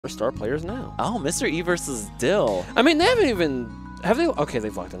star players now. Oh, Mr. E versus Dill. I mean, they haven't even... Have they? Okay,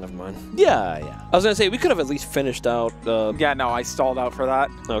 they've locked in. Never mind. Yeah, yeah. I was going to say, we could have at least finished out... Yeah, no, I stalled out for that.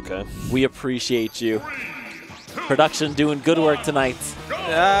 Okay. We appreciate you. Production doing good work tonight.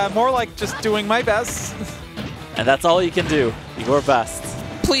 More like just doing my best. And that's all you can do. Your best.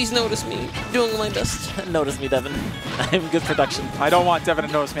 Please notice me. Doing my best. Notice me, Devin. I'm good production. I don't want Devin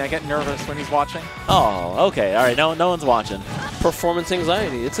to notice me. I get nervous when he's watching. Oh, okay. All right. No one's watching. Performance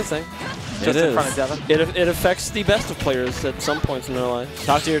anxiety. It's a thing. Just in front of Devin. It affects the best of players at some points in their lives.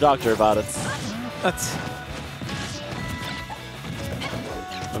 Talk to your doctor about it. That's...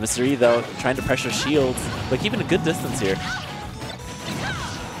 Mr. E, though, trying to pressure shield, but keeping a good distance here.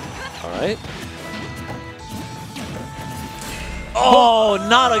 All right. Oh,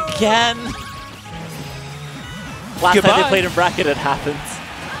 not again! Last Goodbye. time they played in bracket, it happened.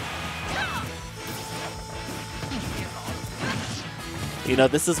 You know,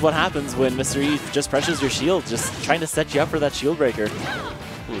 this is what happens when Mr. E just pressures your shield, just trying to set you up for that shield breaker.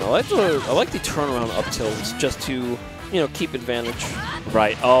 I like the turnaround up tilts just to, you know, keep advantage.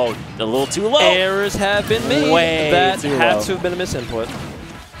 Right. Oh, a little too low. Errors have been made. Way that too had low. to have been a misinput.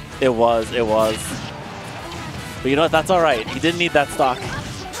 It was. But you know what? That's all right. He didn't need that stock.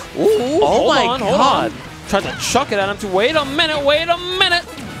 Ooh, oh my hold God. on. Tried to chuck it at him to wait a minute.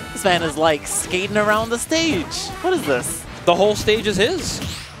 This man is like skating around the stage. What is this? The whole stage is his.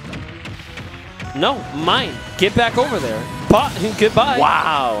 No, mine. Get back over there. Goodbye.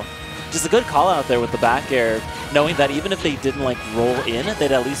 Wow. Just a good call out there with the back air, knowing that even if they didn't like roll in,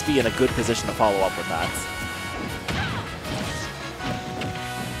 they'd at least be in a good position to follow up with that.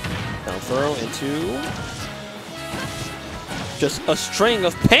 Down throw into just a string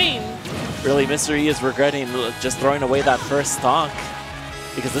of pain. Really, Mr. E is regretting just throwing away that first stock,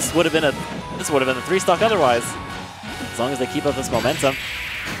 because this would have been a 3-stock otherwise. As long as they keep up this momentum,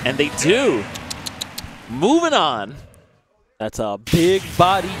 and they do. Moving on. That's a big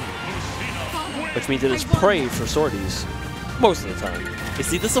body, which means it is prey for sorties most of the time. You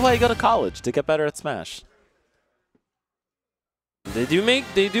see, this is why you go to college, to get better at Smash. They do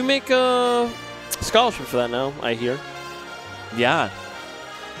make a scholarship for that now, I hear. Yeah.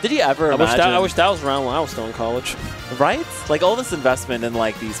 Did you ever imagine? I wish that was around when I was still in college. Right? Like all this investment in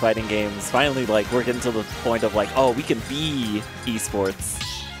like these fighting games, finally like we're getting to the point of like, oh, we can be esports.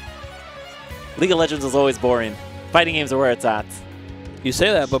 League of Legends is always boring. Fighting games are where it's at. You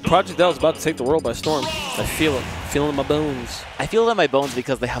say that, but Project L is about to take the world by storm. I feel it. Feel it in my bones. I feel it in my bones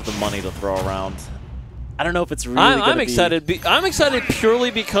because they have the money to throw around. I don't know if it's really I'm excited. I'm excited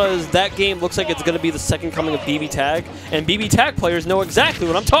purely because that game looks like it's going to be the second coming of BB Tag, and BB Tag players know exactly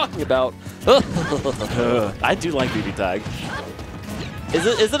what I'm talking about. I do like BB Tag. Is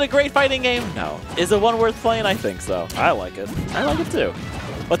it a great fighting game? No. Is it one worth playing? I think so. I like it. I like it too.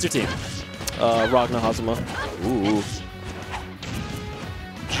 What's your team? Ragna Hazama. Ooh.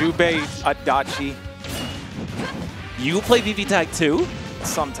 Jubei Adachi. You play BB Tag too?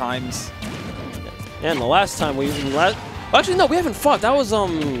 Sometimes. And the last time actually no, we haven't fought. That was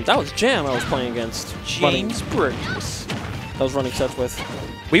Jam I was playing against. James Bridges. I was running sets with.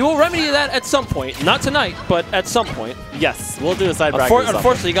 We will remedy that at some point. Not tonight, but at some point. Yes, we'll do a side bracket.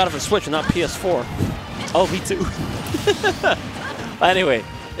 Unfortunately, you got it for Switch and not PS4. Oh, me too. Anyway,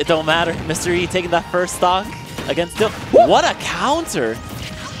 it don't matter. Mr. E taking that first stock against Dill. What a counter!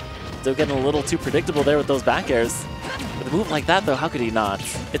 Still getting a little too predictable there with those back airs. With a move like that, though, how could he not?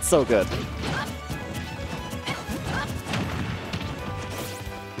 It's so good.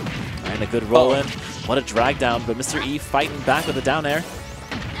 And a good roll in. What a drag down, but Mr. E fighting back with a down air.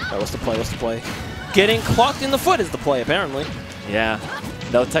 Right, what's the play? What's the play? Getting clocked in the foot is the play, apparently. Yeah.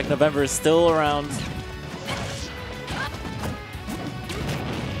 No Tech November is still around.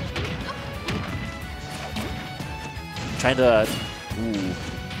 Trying to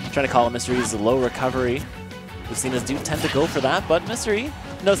call Mr. E's low recovery. Lucinas do tend to go for that, but Mr. E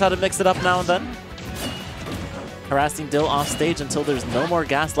knows how to mix it up now and then. Harassing Dill off stage until there's no more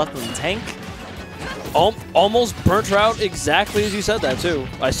gas left in the tank. Almost burnt her out exactly as you said that, too.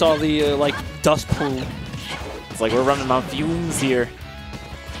 I saw the, like, dust plume. It's like we're running on fumes here.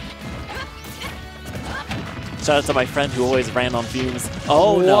 Shout out to my friend who always ran on fumes.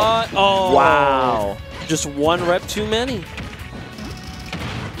 Oh, what? No. Oh. Wow. Just one rep too many.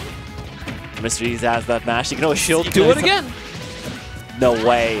 Mr. E has that mash. He can always shield. Do it again. No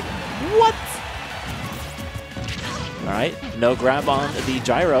way. What? All right. No grab on the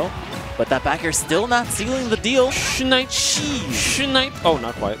gyro. But that back air still not sealing the deal. Snipe. Oh,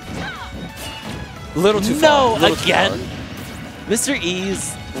 not quite. Little too far. No, again. Mr.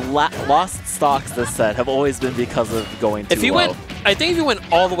 E's lost stocks this set have always been because of going too low. I think if he went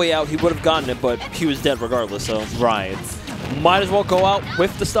all the way out, he would have gotten it, but he was dead regardless, so. Right. Might as well go out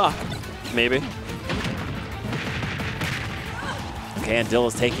with the stock. Maybe. Okay, and Dill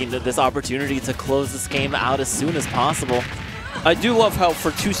is taking this opportunity to close this game out as soon as possible. I do love how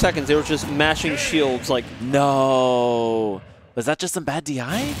for 2 seconds they were just mashing shields like. No. Was that just some bad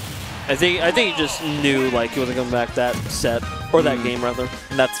DI? I think he just knew like he wasn't coming back that set or that game rather.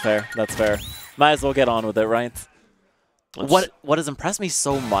 That's fair. That's fair. Might as well get on with it, right? What has impressed me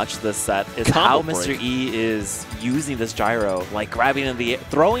so much this set is how Mr. E is using this gyro, like grabbing in the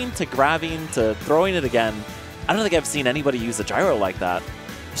throwing to grabbing to throwing it again. I don't think I've seen anybody use a gyro like that.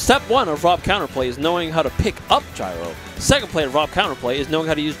 Step 1 of Rob Counterplay is knowing how to pick up gyro. Second play of Rob Counterplay is knowing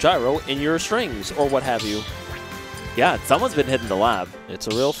how to use gyro in your strings or what have you. Yeah, someone's been hitting the lab. It's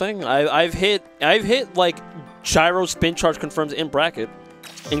a real thing. I've hit like gyro spin charge confirms in bracket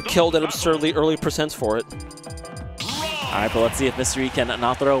and killed at absurdly early percents for it. All right, but let's see if Mr. E can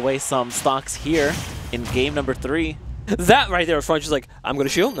not throw away some stocks here in game number 3. That right there in front, she's like, I'm going to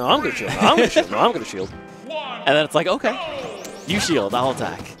shield? No, I'm going to shield. I'm going to shield. No, I'm going to shield. And then it's like, okay, you shield, I'll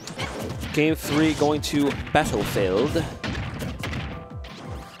attack. Game 3 going to Battlefield.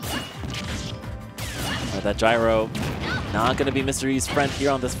 That gyro not going to be Mr. E's friend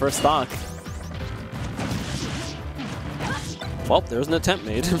here on this first stock. Well, there's an attempt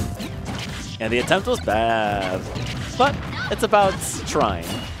made. And the attempt was bad. But it's about trying.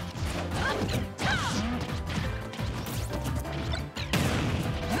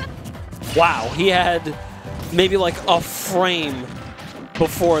 Wow, he had maybe like a frame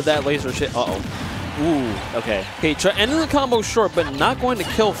before that laser shit. Uh-oh. Ooh, okay. Okay, ending the combo short, but not going to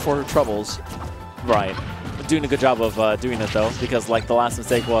kill for her troubles. Right. Doing a good job of doing it, though, because, like, the last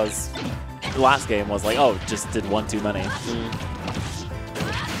mistake was... The last game was like, oh, just did one too many.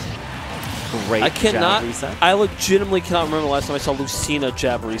 Great jab reset. I legitimately cannot remember the last time I saw Lucina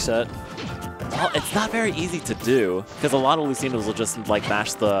jab reset. Well, it's not very easy to do, because a lot of Lucinas will just, like,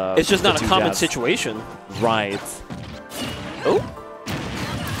 mash the... It's just not a common jabs. situation. Right. Oh.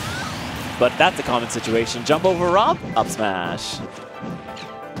 But that's a common situation. Jump over Rob, up smash.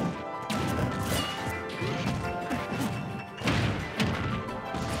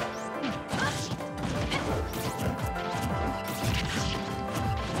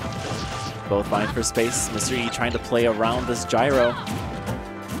 Both vying for space. Mr. E trying to play around this gyro.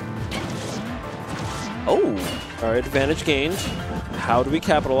 Oh, all right, advantage gained. How do we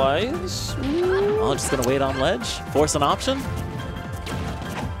capitalize? Well, just gonna wait on ledge. Force an option.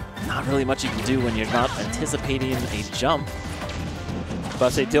 Not really much you can do when you're not anticipating a jump. About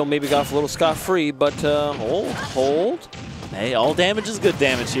to say Dill maybe got off a little scot-free, but hold. Hey, all damage is good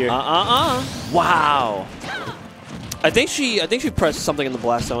damage here. Wow. I think she pressed something in the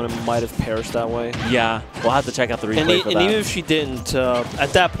blast zone and might have perished that way. Yeah, we'll have to check out the replay for that. And even if she didn't,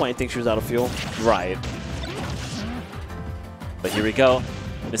 at that point, I think she was out of fuel. Right. But here we go.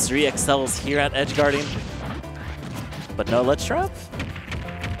 Mr. E excels here at edge guarding. But no ledge trap.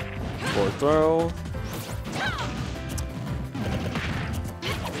 Forward throw.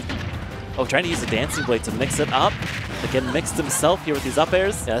 Oh, trying to use a dancing blade to mix it up. Again, mixed himself here with these up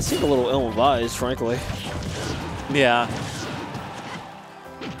airs. Yeah, that seemed a little ill-advised, frankly. Yeah.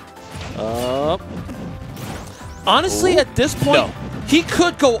 Honestly, at this point, he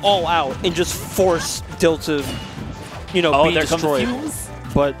could go all out and just force Dill to, be destroyed.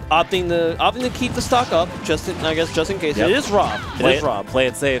 But opting to keep the stock up, just in case. Yep. It is Rob. Play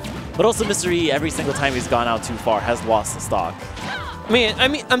it safe. But also, Mr. E, every single time he's gone out too far, has lost the stock. I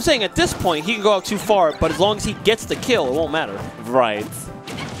mean, I'm saying at this point he can go out too far, but as long as he gets the kill, it won't matter. Right.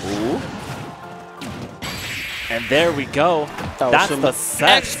 Ooh. And there we go. That's the set.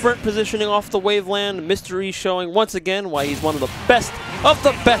 Expert positioning off the waveland. Mr. E showing once again why he's one of the best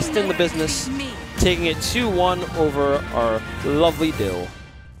in the business. Taking it 2-1 over our lovely Dill.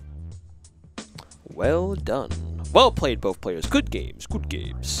 Well done. Well played, both players. Good games. Good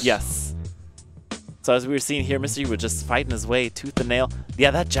games. Yes. So as we were seeing here, Mr. E was just fighting his way tooth and nail.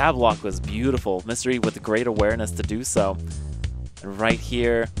 Yeah, that jab lock was beautiful. Mr. E with great awareness to do so. And right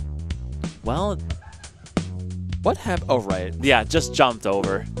here, well... What happened? Oh, right. Yeah, just jumped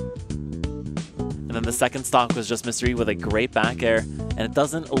over. And then the second stock was just Mr. E with a great back air. And it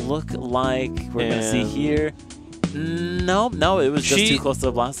doesn't look like we're going to see here. No, it was just too close to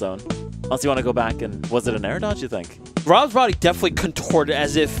the blast zone. Unless you want to go back and... Was it an air dodge, you think? Rob's body definitely contorted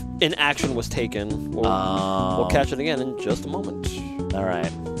as if an action was taken. We'll catch it again in just a moment. All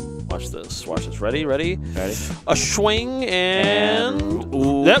right. Watch this. Watch this. Ready? A swing and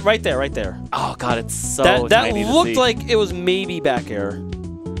ooh. That right there. Oh god, it's so that looked like it was maybe back air.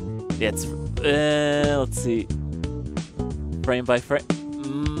 It's let's see. frame by frame.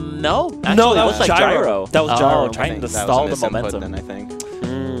 No, actually, no, that it was like gyro. That was gyro. Trying to that stall was the a misinput momentum. then, I think.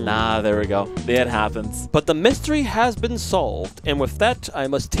 Nah, there we go. It happens. But the mystery has been solved, and with that, I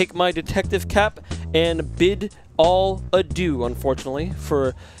must take my detective cap and bid all adieu, unfortunately,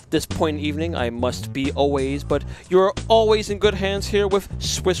 for this point in the evening. I must be always, but you're always in good hands here with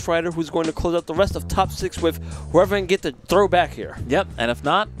SwissWriter, who's going to close out the rest of top 6 with whoever I can get to throw back here. Yep, and if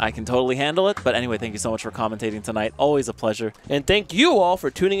not, I can totally handle it. But anyway, thank you so much for commentating tonight. Always a pleasure. And thank you all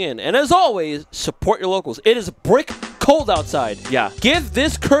for tuning in. And as always, support your locals. It is brick cold outside. Yeah. Give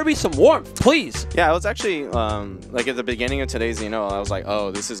this Kirby some warmth, please. Yeah, I was actually, like at the beginning of today's Xeno, I was like,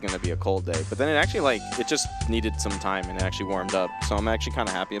 oh, this is going to be a cold day. But then it actually, like, it just needed some time and it actually warmed up. So I'm actually kind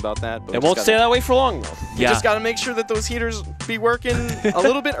of happy about that. But It won't stay that way for long, though. You just got to make sure that those heaters be working a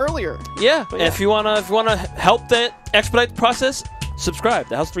little bit earlier. Yeah, and if you wanna help that expedite the process, subscribe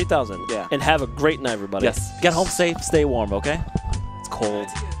to House 3000. Yeah. And have a great night, everybody. Yes. Get home safe. Stay warm, okay? It's cold.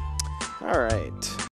 All right.